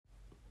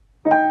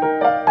You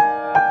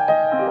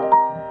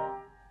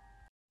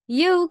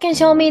can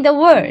show me the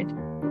world.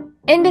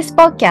 In this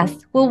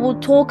podcast, we will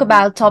talk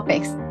about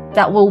topics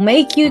that will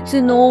make you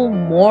to know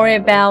more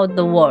about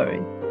the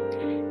world.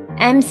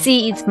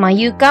 MC is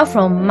Mayuka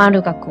from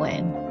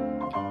Marugakuen.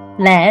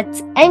 Let's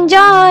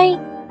enjoy!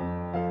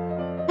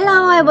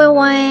 Hello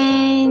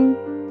everyone!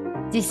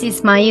 This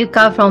is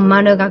Mayuka from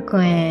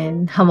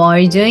Marugakuen. How are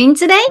you doing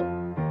today?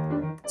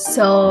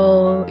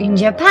 So, in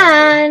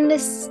Japan,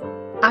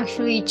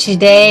 actually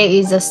today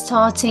is the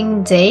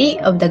starting day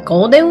of the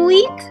Golden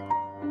Week.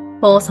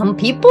 For some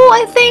people,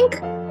 I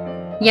think.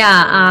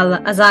 Yeah,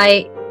 as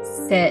I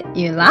said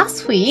you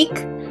last week,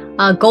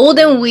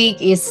 Golden Week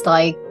is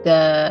like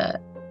the,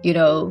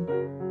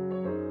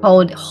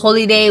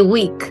 holiday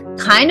week.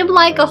 Kind of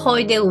like a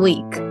holiday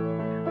week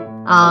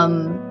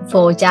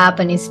for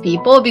Japanese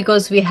people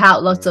because we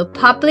have lots of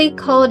public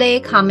holiday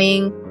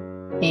coming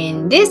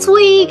in this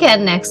week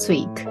and next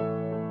week.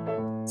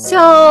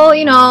 So,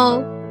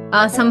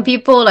 some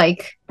people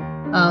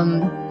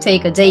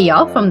take a day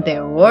off from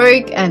their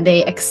work and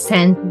they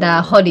extend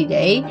the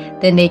holiday,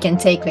 then they can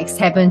take like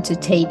 7 to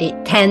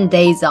 10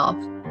 days off,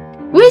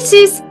 which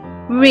is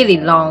really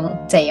long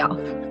day off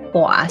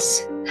for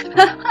us.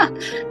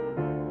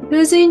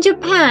 Because in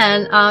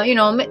Japan,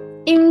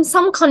 in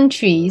some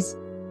countries,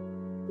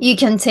 you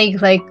can take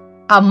like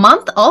a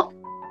month off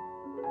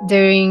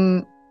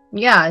during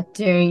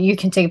you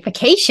can take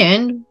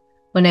vacation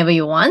whenever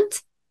you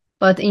want.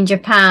 But in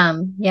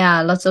Japan,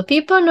 lots of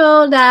people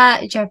know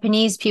that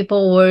Japanese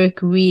people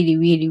work really,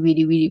 really,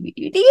 really, really,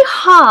 really, really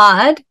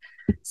hard.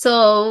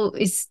 So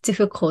it's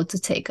difficult to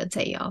take a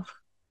day off.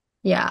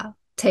 Yeah,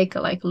 take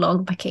a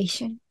long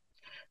vacation.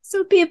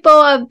 So people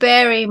are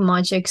very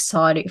much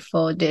excited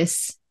for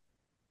this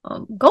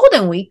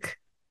Golden Week.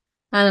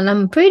 And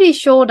I'm pretty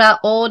sure that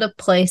all the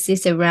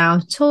places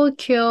around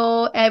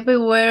Tokyo,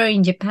 everywhere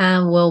in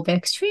Japan will be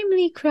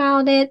extremely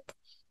crowded.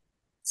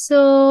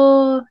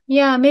 So,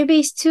 maybe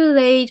it's too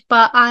late,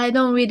 but I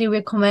don't really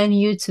recommend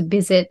you to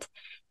visit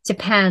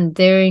Japan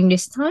during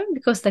this time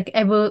because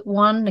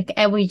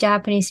every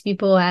Japanese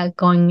people are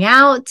going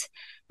out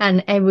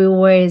and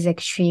everywhere is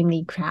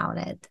extremely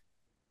crowded.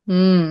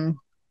 Anyway,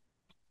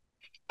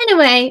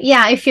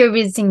 if you're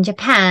visiting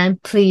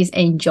Japan, please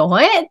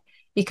enjoy it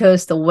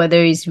because the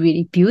weather is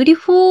really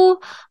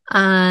beautiful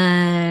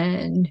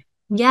and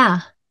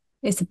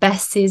it's the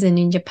best season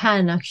in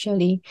Japan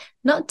actually.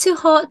 Not too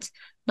hot,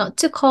 not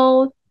too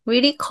cold,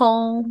 really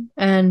calm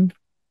and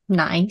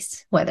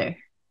nice weather.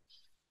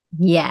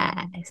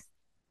 Yes.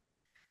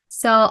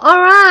 So,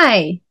 all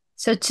right.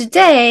 So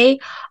today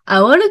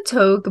I want to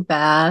talk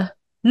about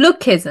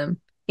Lookism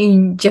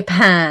in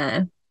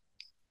Japan.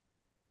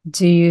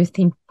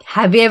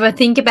 Have you ever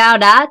think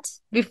about that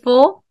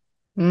before?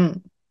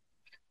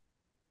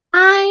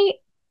 I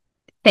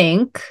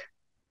think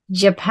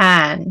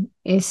Japan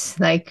is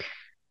we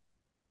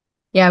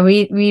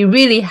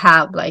really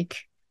have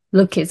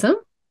Lookism,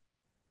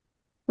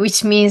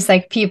 which means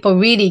people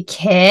really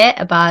care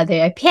about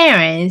their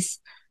appearance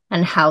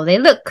and how they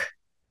look.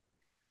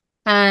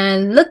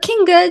 And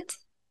looking good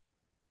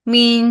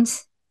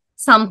means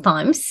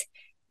sometimes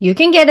you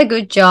can get a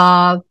good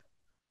job,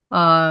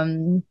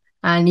 and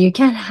you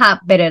can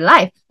have better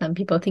life. Some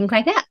people think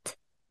like that.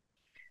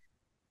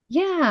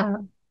 Yeah.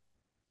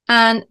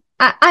 And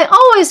I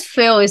always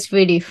feel it's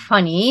really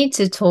funny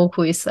to talk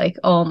with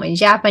all my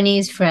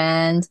Japanese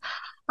friends.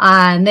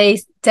 And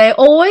they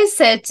always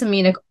said to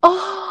me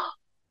oh,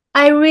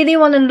 I really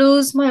want to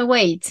lose my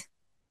weight.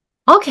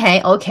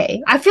 Okay.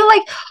 I feel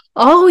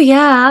oh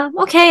yeah,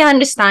 okay, I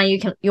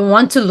understand you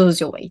want to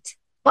lose your weight.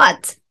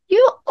 But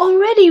you're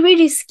already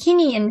really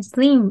skinny and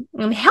slim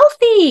and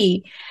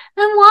healthy.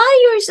 And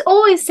why you're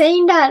always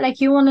saying that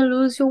you want to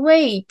lose your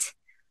weight?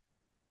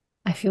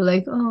 I feel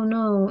oh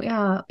no,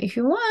 if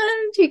you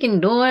want, you can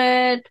do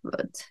it.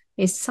 But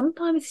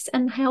sometimes it's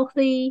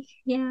unhealthy,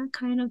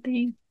 kind of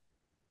thing.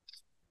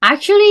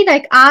 Actually,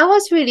 I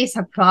was really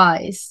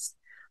surprised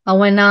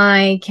when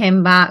I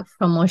came back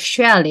from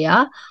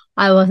Australia.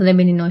 I was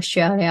living in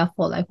Australia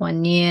for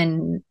 1 year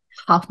and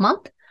a half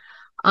month.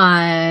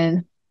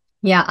 And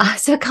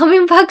so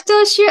coming back to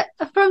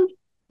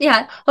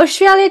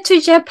Australia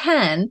to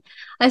Japan,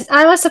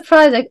 I was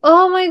surprised,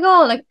 oh my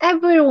God,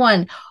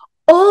 everyone,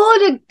 all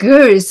the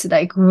girls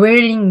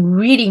wearing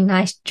really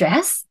nice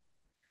dress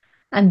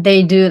and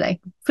they do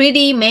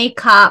pretty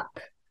makeup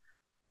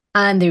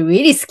and they're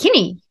really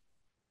skinny.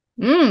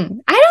 I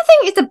don't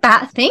think it's a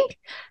bad thing.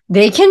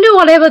 They can do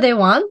whatever they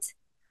want,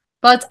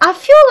 but I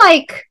feel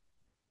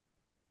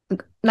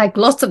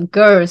lots of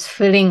girls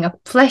feeling a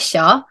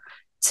pleasure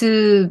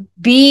to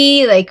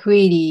be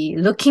really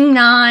looking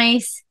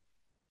nice,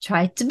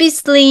 try to be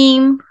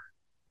slim,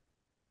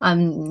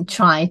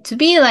 try to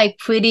be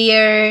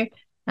prettier,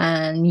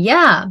 and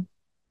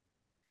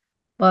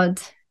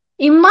but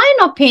in my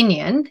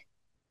opinion,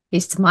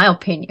 it's my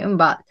opinion,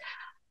 but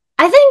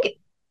I think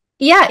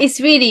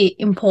it's really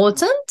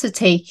important to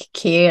take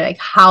care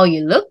how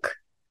you look,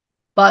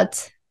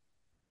 but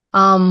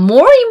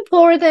more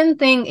important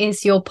thing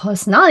is your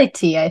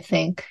personality, I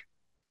think.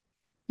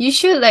 you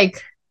should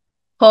like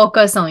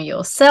focus on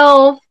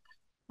yourself,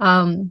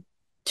 um,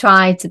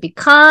 try to be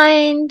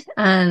kind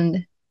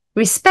and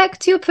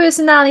respect your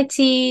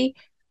personality.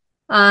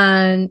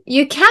 And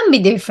you can be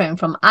different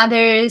from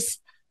others,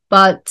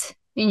 but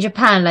in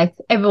Japan, like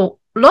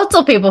lots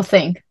of people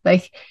think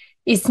like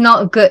it's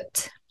not good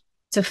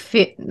to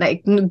fit,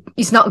 like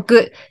it's not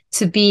good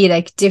to be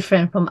like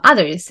different from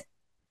others.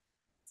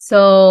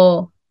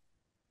 So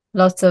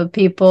lots of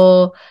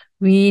people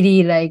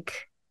really like,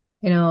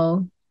 you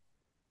know,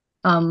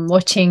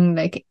 watching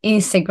like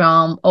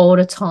Instagram all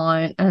the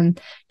time and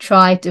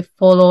try to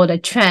follow the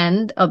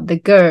trend of the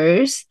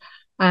girls,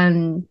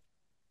 and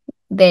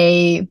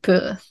they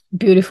put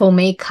beautiful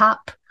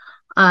makeup,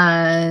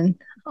 and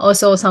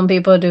also some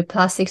people do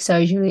plastic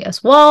surgery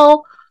as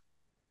well.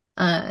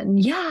 And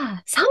yeah,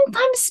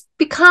 sometimes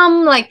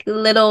become like a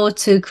little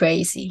too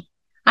crazy.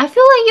 I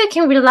feel like you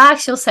can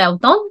relax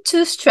yourself. Don't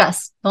too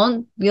stress.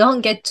 You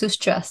don't get too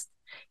stressed.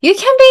 You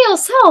can be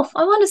yourself.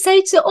 I want to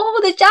say to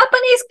all the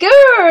Japanese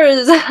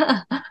girls.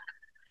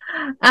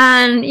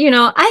 And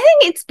I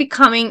think it's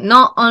becoming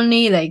not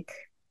only like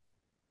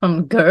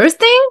from girls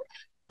thing,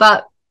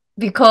 but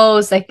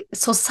because like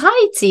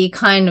society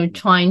kind of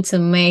trying to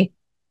make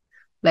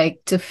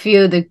like to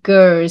feel the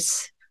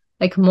girls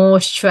like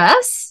more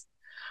stress.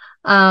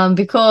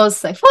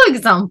 Because like for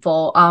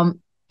example,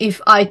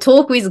 if I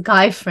talk with a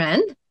guy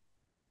friend,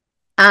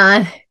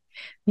 and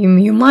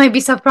you might be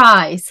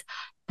surprised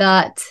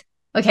that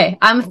okay,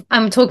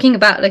 I'm talking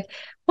about like,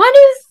 what do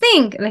you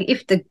think like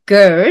if the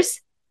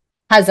girls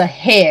has a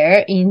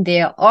hair in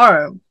their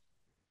arm?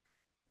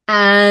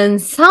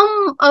 And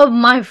some of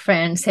my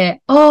friends say,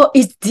 oh,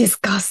 it's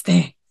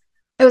disgusting.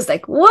 I was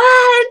like,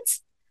 what?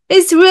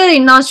 It's really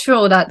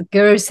natural that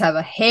girls have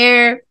a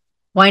hair.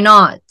 Why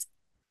not?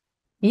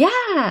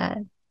 Yeah.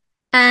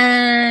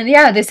 And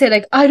yeah, they say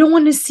like, I don't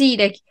want to see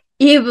like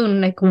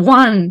even like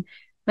one,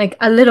 like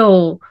a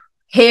little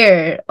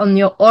hair on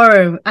your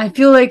arm. I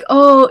feel like,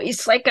 oh,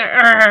 it's like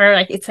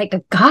like it's like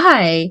a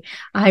guy.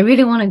 I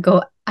really want to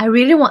go. I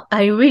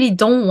really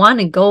don't want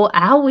to go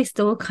out with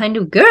those kind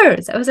of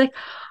girls. I was like,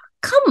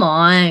 come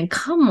on,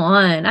 come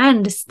on. I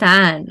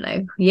understand.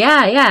 Like,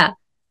 yeah, yeah.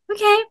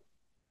 Okay.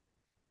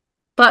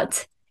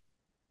 But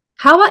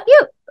how about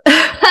you?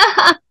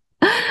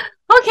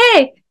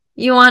 Okay.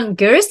 You want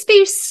girls to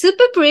be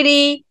super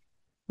pretty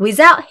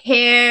without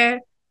hair,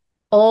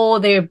 all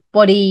their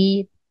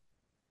body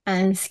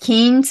and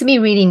skin to be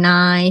really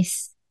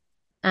nice.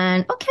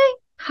 And okay,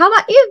 how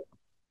about you?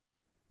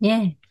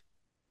 Yeah.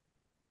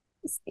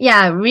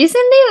 Yeah,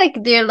 recently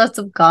like there are lots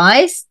of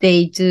guys,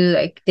 they do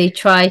like they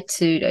try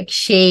to like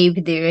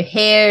shave their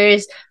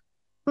hairs.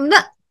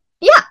 That,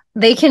 yeah,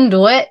 they can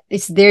do it.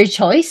 It's their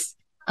choice.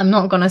 I'm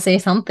not gonna say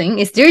something.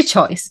 It's their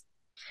choice.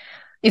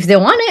 If they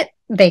want it,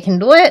 they can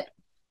do it.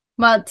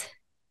 But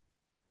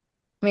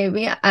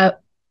maybe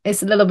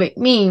it's a little bit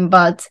mean,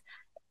 but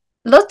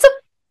lots of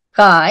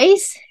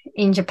guys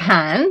in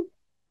Japan,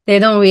 they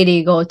don't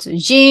really go to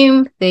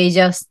gym.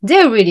 They're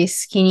really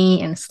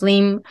skinny and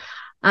slim,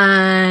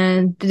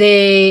 and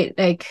they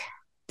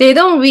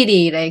don't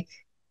really like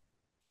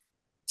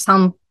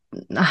some.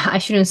 I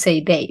shouldn't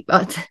say they,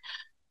 but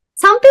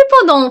some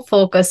people don't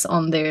focus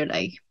on their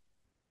like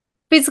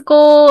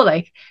physical,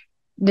 like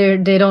they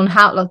don't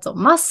have lots of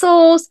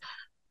muscles.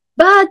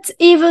 But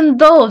even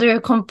though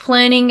they're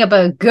complaining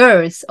about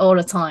girls all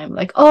the time,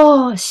 like,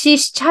 oh,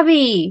 she's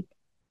chubby.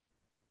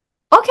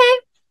 Okay,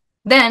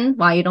 then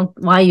why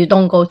you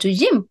don't go to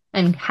gym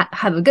and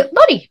have a good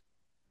body?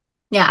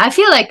 Yeah, I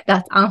feel like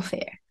that's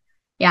unfair.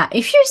 Yeah,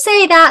 if you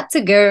say that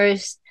to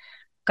girls,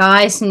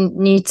 guys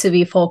need to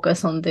be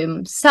focused on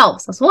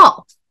themselves as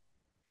well.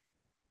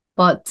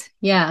 But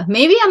yeah,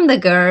 maybe I'm the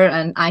girl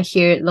and I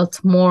hear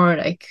lots more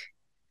like,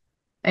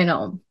 you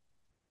know,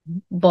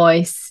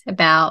 boys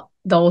about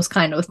those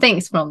kind of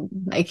things from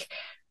like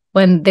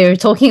when they're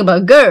talking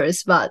about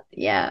girls. But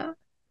yeah,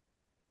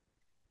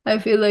 I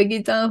feel like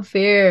it's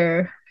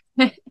unfair.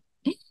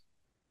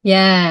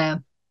 Yeah.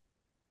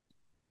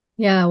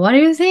 Yeah, what do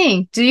you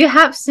think? Do you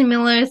have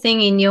similar thing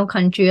in your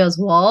country as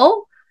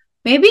well?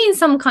 Maybe in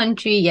some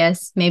country,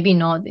 yes, maybe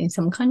not in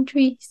some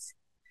countries.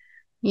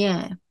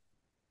 Yeah.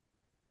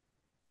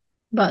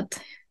 But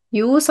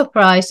you were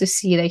surprised to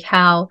see like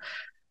how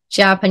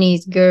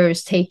Japanese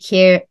girls take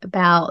care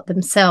about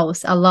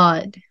themselves a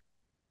lot.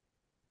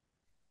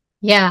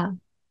 Yeah.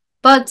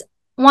 But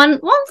one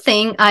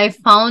thing I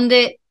found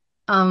it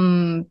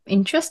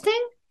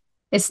interesting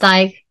is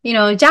like,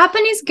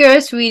 Japanese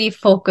girls really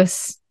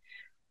focus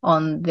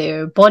on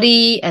their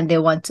body and they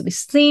want to be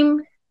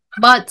slim,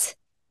 but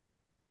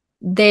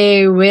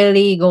they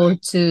really go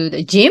to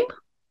the gym.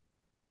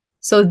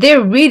 So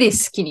they're really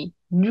skinny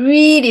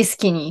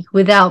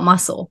without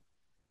muscle.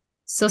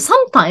 So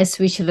sometimes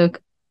which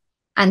look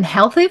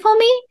unhealthy for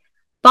me,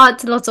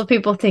 but lots of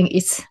people think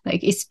it's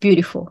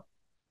beautiful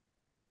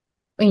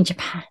in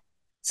Japan.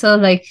 So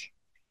like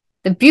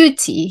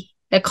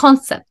the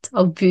concept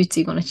of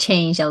beauty gonna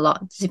change a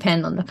lot,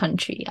 depend on the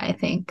country, I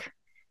think.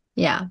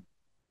 Yeah.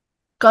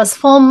 Because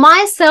for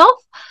myself,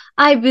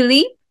 I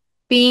believe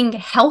being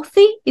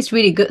healthy is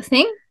really good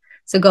thing.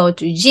 So go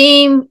to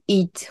gym,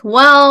 eat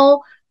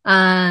well,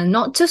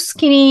 not too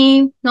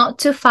skinny, not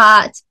too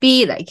fat.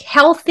 Be like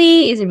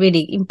healthy is a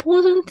really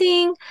important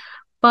thing.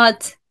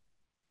 But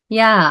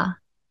yeah,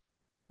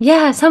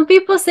 yeah, some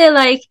people say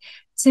like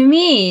to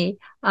me,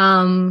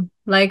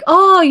 like,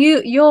 oh,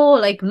 your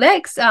like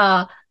legs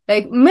are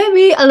like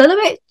maybe a little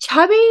bit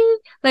chubby,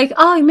 like,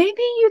 oh,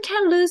 maybe you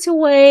can lose your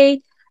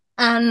weight.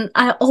 And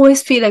I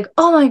always feel like,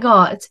 oh my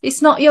God,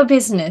 it's not your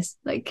business.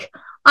 Like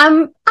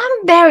I'm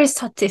very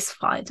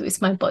satisfied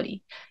with my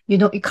body. You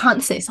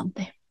can't say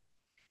something.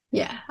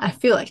 Yeah, I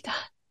feel like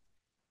that.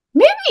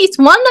 Maybe it's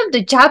one of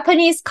the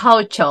Japanese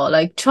culture,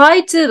 like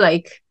try to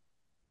like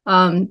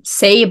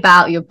say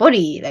about your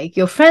body, like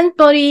your friend's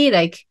body,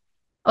 like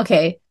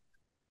okay,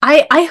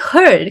 I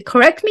heard,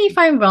 correct me if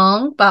I'm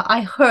wrong, but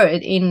I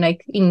heard in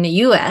like in the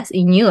US,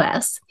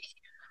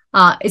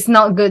 it's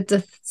not good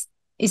to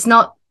it's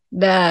not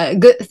the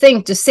good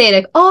thing to say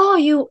like, oh,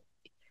 you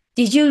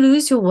did you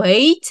lose your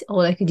weight,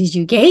 or like did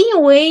you gain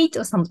your weight,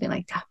 or something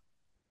like that.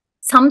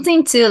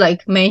 Something to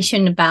like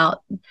mention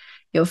about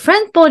your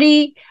friend's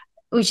body,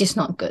 which is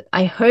not good.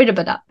 I heard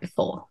about that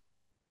before.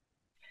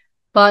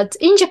 But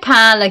in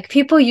Japan, like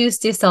people use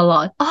this a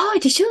lot. Oh,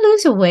 did you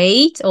lose your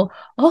weight? Or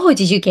oh,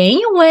 did you gain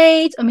your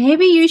weight? Or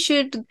maybe you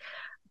should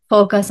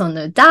focus on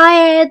the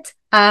diet.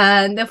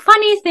 And the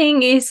funny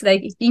thing is,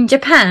 like in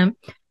Japan,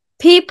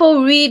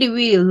 people really,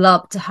 really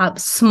love to have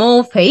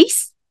small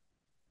face.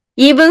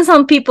 Even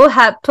some people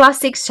have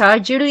plastic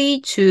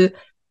surgery to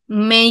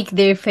make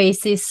their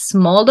faces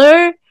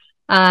smaller.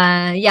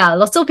 Yeah,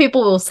 lots of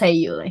people will say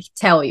you like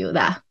tell you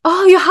that,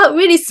 oh, you have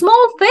really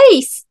small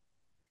face.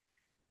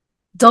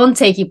 Don't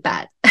take it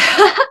bad.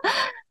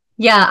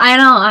 Yeah, I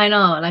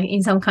know. Like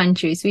in some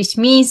countries, which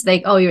means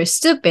like, oh, you're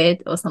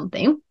stupid or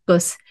something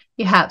because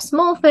you have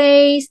small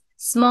face,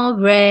 small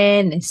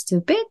brain, and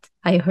stupid.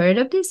 I heard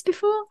of this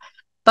before.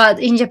 But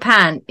in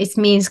Japan, it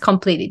means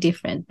completely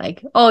different.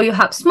 Like, oh, you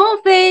have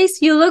small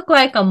face, you look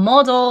like a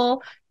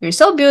model, you're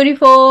so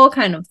beautiful,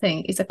 kind of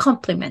thing. It's a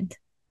compliment.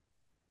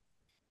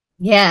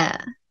 Yeah.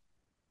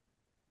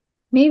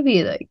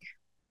 Maybe like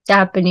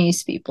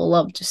Japanese people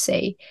love to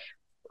say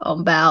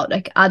about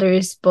like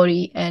others'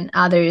 body and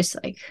others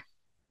like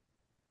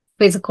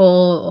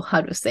physical, or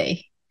how to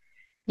say,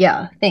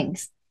 yeah,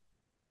 things.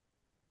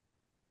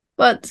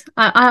 But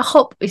I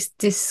hope it's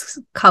this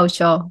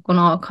culture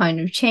gonna kind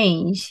of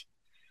change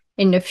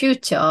in the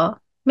future.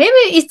 Maybe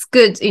it's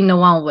good in the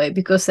one way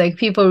because like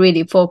people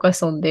really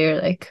focus on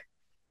their like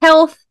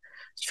health,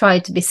 try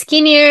to be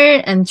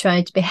skinnier and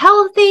try to be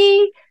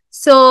healthy.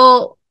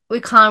 So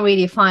we can't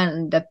really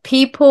find the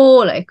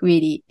people like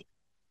really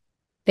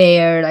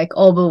they're like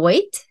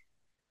overweight.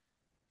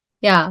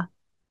 Yeah.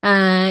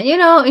 And you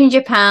know, in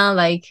Japan,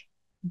 like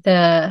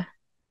the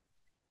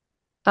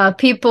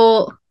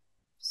people,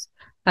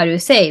 how do you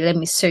say? Let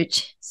me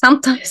search.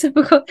 Sometimes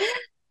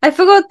I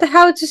forgot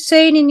how to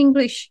say it in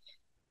English.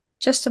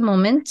 Just a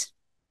moment.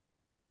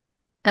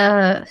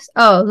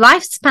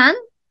 Lifespan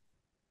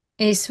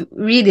is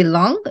really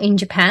long in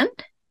Japan.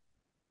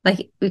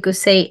 Like we could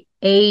say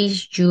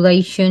age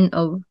duration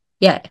of,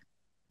 yeah,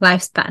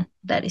 lifespan.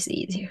 That is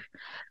easier.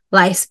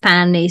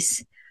 Lifespan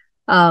is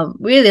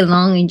really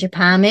long in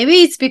Japan.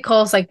 Maybe it's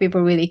because like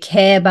people really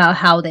care about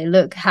how they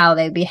look, how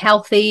they be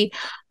healthy,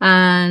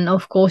 and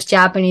of course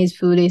Japanese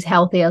food is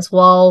healthy as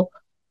well.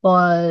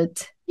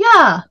 But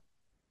yeah,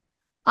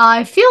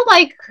 I feel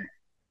like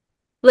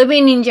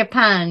living in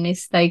Japan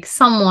is like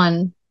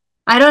someone,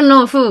 I don't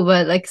know who,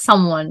 but like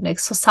someone like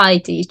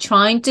society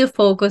trying to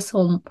focus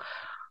on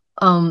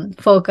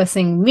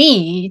focusing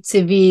me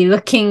to be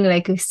looking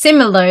like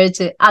similar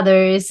to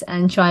others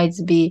and try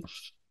to be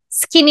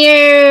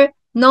skinnier,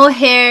 no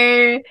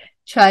hair,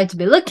 try to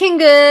be looking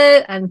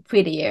good and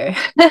prettier.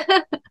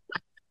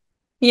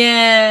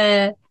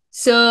 Yeah.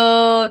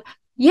 So,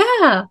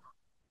 yeah.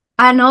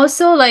 And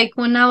also, like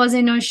when I was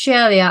in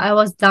Australia, I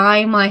was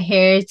dyeing my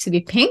hair to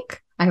be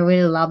pink. I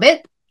really love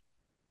it.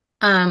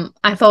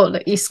 I thought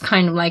that it's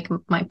kind of like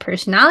my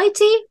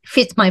personality,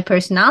 fits my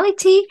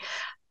personality.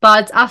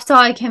 But after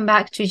I came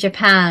back to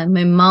Japan,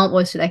 my mom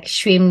was like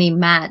extremely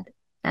mad.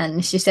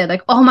 And she said,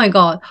 like, oh my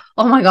God,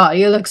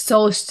 you look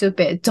so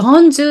stupid.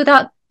 Don't do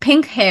that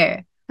pink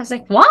hair. I was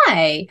like,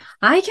 why?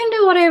 I can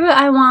do whatever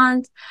I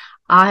want.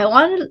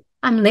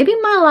 I'm living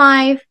my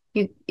life.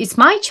 It's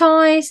my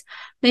choice.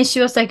 Then she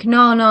was like,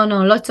 no, no,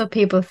 no. Lots of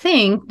people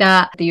think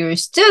that you're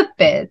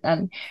stupid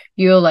and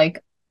you're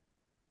like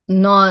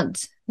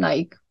not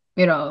like,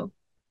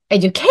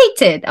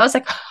 educated. I was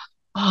like,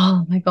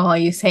 oh my God,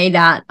 you say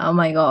that. Oh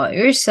my God,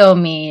 you're so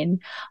mean.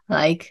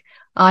 Like,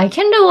 I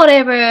can do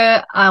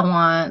whatever I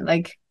want.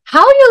 Like,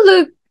 how you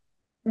look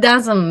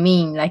doesn't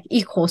mean like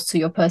equals to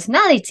your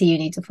personality. You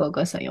need to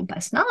focus on your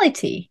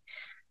personality.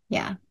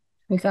 Yeah.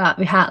 We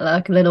had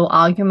like a little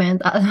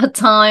argument at that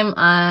time,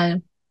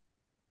 and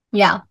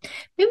yeah,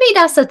 maybe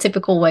that's a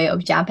typical way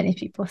of Japanese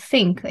people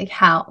think, like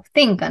how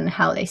think and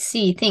how they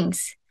see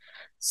things.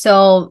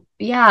 So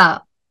yeah,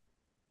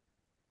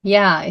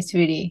 yeah, it's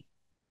really.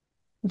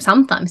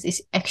 sometimes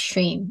it's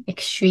extreme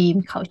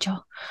culture.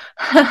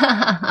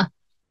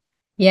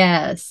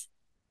 Yes.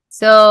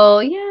 So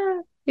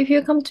yeah, if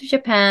you come to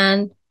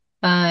Japan,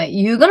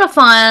 you're gonna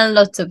find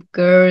lots of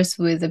girls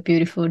with a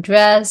beautiful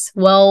dress,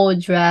 well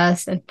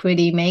dressed and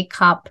pretty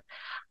makeup.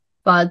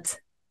 But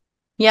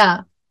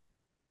yeah,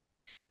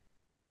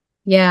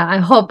 yeah, I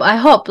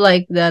hope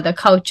like the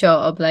culture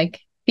of like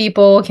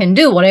people can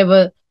do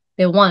whatever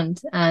they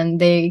want and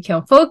they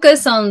can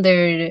focus on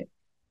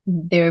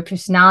their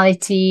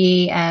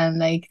personality and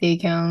like they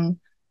can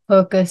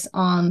focus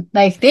on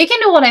like they can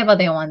do whatever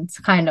they want.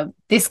 Kind of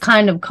this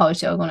kind of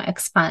culture gonna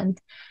expand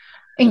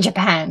in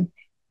Japan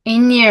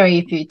in near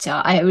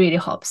future. I really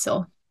hope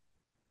so.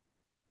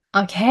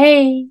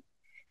 Okay.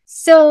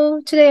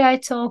 So today I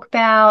talk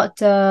about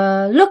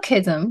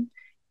lookism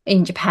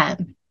in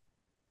Japan.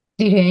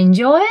 Did you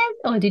enjoy it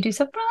or did you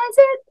surprise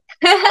it?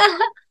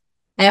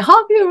 I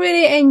hope you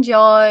really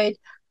enjoyed.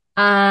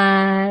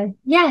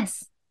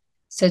 Yes.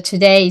 So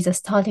today is the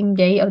starting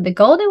day of the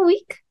Golden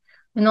Week.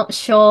 I'm not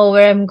sure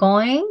where I'm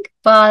going,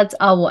 but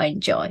I will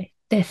enjoy,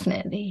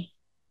 definitely.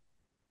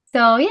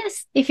 So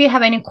yes, if you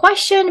have any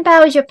question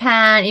about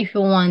Japan, if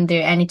you wonder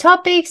any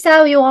topics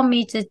that you want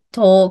me to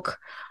talk,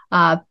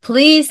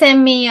 please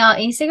send me an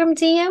Instagram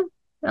DM.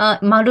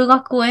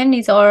 Marugakuen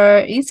is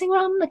our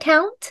Instagram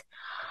account.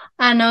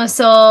 And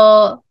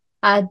also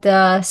at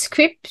the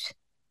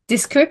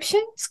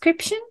description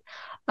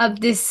of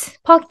this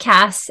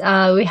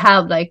podcast, we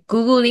have like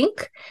Google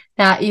link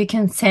that you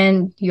can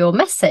send your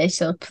message.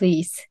 So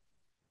please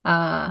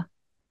uh,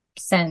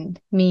 send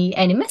me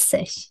any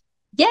message.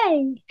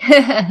 Yay!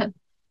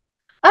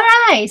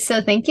 Alright,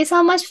 so thank you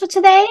so much for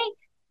today.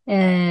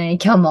 今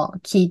日も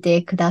聞い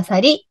てくださ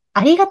り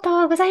ありが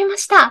とうございま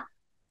した。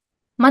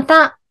ま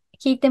た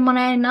聞いても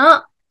らえるの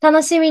を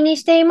楽しみに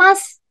していま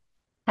す。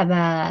Have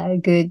a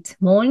good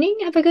morning,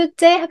 have a good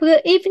day, have a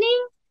good evening.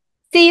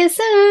 See you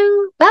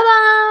soon. Bye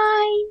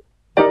bye.